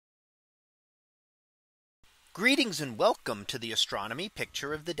Greetings and welcome to the Astronomy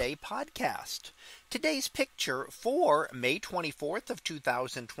Picture of the Day podcast. Today's picture for May 24th of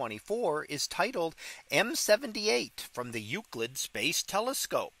 2024 is titled M78 from the Euclid Space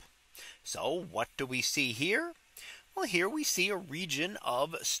Telescope. So what do we see here? Well, here we see a region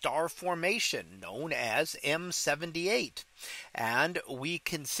of star formation known as M78. And we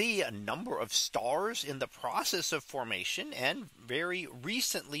can see a number of stars in the process of formation and very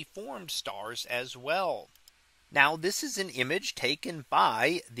recently formed stars as well. Now, this is an image taken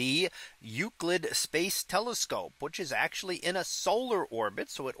by the Euclid Space Telescope, which is actually in a solar orbit.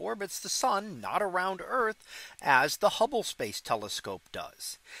 So it orbits the sun, not around Earth, as the Hubble Space Telescope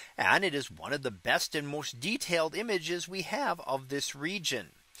does. And it is one of the best and most detailed images we have of this region.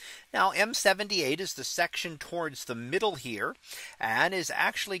 Now, M78 is the section towards the middle here and is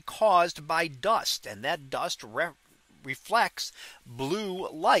actually caused by dust, and that dust reflects blue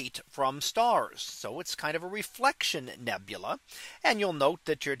light from stars. So it's kind of a reflection nebula. And you'll note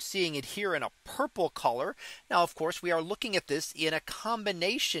that you're seeing it here in a purple color. Now, of course, we are looking at this in a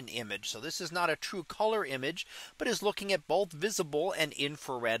combination image. So this is not a true color image, but is looking at both visible and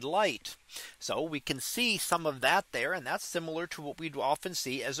infrared light. So we can see some of that there. And that's similar to what we'd often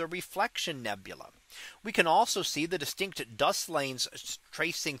see as a reflection nebula. We can also see the distinct dust lanes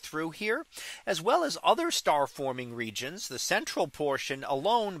tracing through here, as well as other star forming regions, the central portion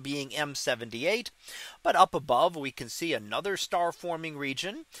alone being M78. But up above we can see another star forming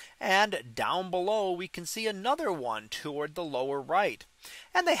region, and down below we can see another one toward the lower right.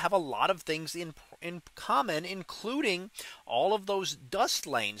 And they have a lot of things in common, including all of those dust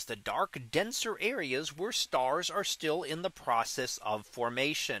lanes, the dark, denser areas where stars are still in the process of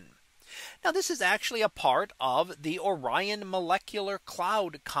formation. Now, this is actually a part of the Orion Molecular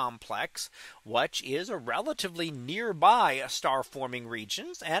Cloud Complex, which is a relatively nearby star forming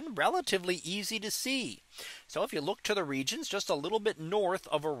regions and relatively easy to see. So if you look to the regions just a little bit north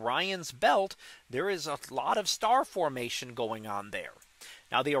of Orion's belt, there is a lot of star formation going on there.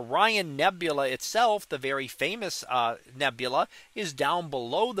 Now, the Orion Nebula itself, the very famous nebula, is down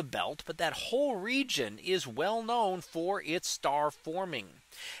below the belt, but that whole region is well known for its star forming.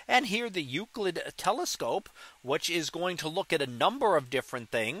 And here the Euclid telescope, which is going to look at a number of different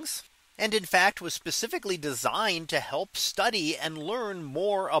things, and in fact was specifically designed to help study and learn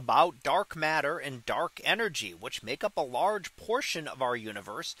more about dark matter and dark energy, which make up a large portion of our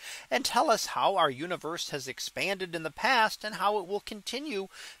universe and tell us how our universe has expanded in the past and how it will continue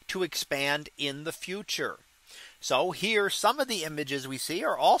to expand in the future. So here, some of the images we see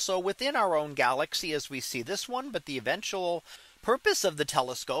are also within our own galaxy as we see this one, but the eventual purpose of the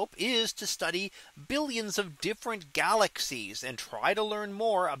telescope is to study billions of different galaxies and try to learn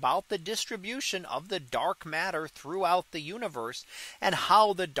more about the distribution of the dark matter throughout the universe and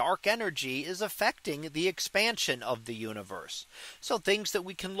how the dark energy is affecting the expansion of the universe. So things that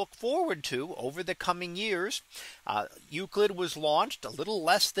we can look forward to over the coming years. Euclid was launched a little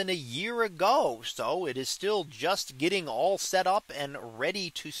less than a year ago, so it is still just getting all set up and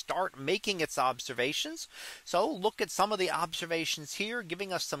ready to start making its observations. So look at some of the observations here,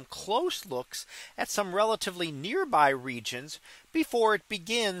 giving us some close looks at some relatively nearby regions before it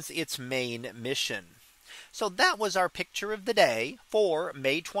begins its main mission. So that was our picture of the day for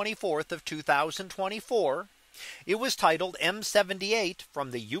May 24th of 2024. It was titled M78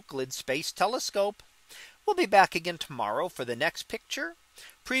 from the Euclid Space Telescope. We'll be back again tomorrow for the next picture,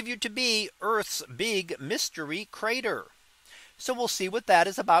 previewed to be Earth's big mystery crater. So we'll see what that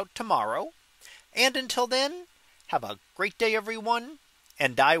is about tomorrow. And until then, have a great day, everyone,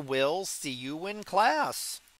 and I will see you in class.